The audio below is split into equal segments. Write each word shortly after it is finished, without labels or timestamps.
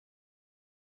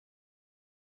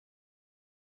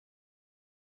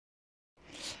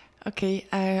Okay,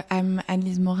 I'm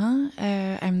Anne-Lise Morin.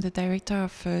 I'm the director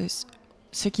of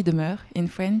Ce qui demeure in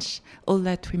French, All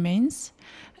That Remains.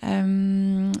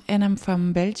 And I'm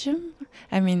from Belgium.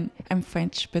 I mean, I'm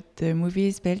French, but the movie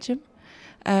is Belgium.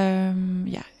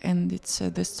 Yeah, and it's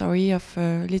the story of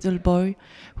a little boy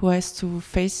who has to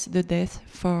face the death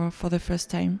for the first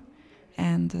time.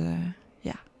 And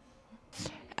yeah.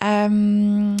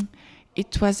 Um,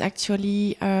 it was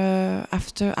actually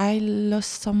after I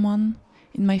lost someone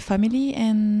in my family,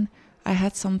 and I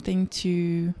had something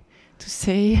to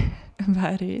say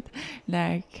about it,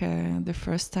 like the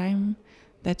first time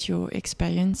that you're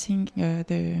experiencing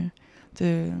the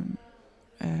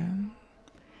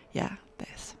yeah,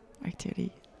 death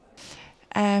actually.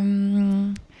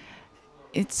 Um,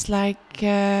 it's like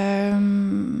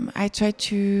I try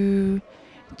to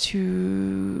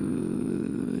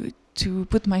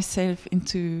put myself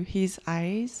into his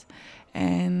eyes,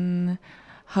 and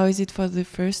how is it for the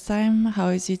first time? How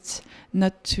is it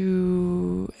not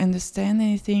to understand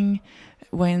anything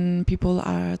when people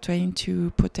are trying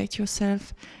to protect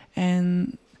yourself?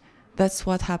 And that's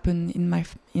what happened in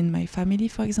my family,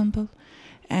 for example.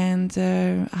 And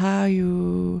how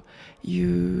you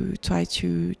try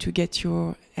to get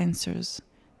your answers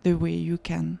the way you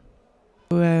can.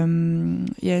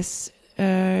 Yes,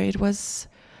 it was.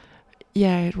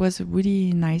 Yeah, it was a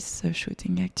really nice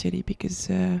shooting actually, because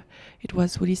it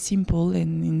was really simple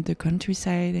and in the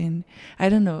countryside, and I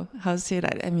don't know how to say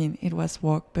that. I mean, it was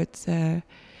work, but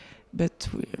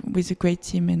with a great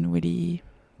team and really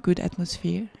good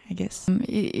atmosphere, I guess.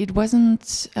 It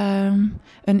wasn't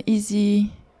an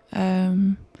easy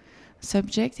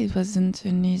subject. It wasn't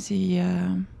an easy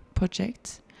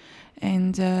project,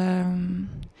 and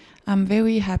I'm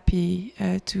very happy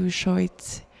to show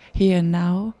it here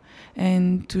now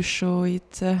and to show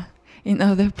it in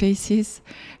other places,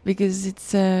 because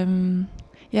it's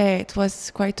it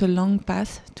was quite a long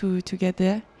path to get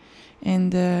there,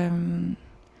 and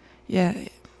yeah,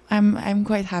 I'm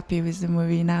quite happy with the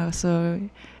movie now, so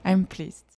I'm pleased.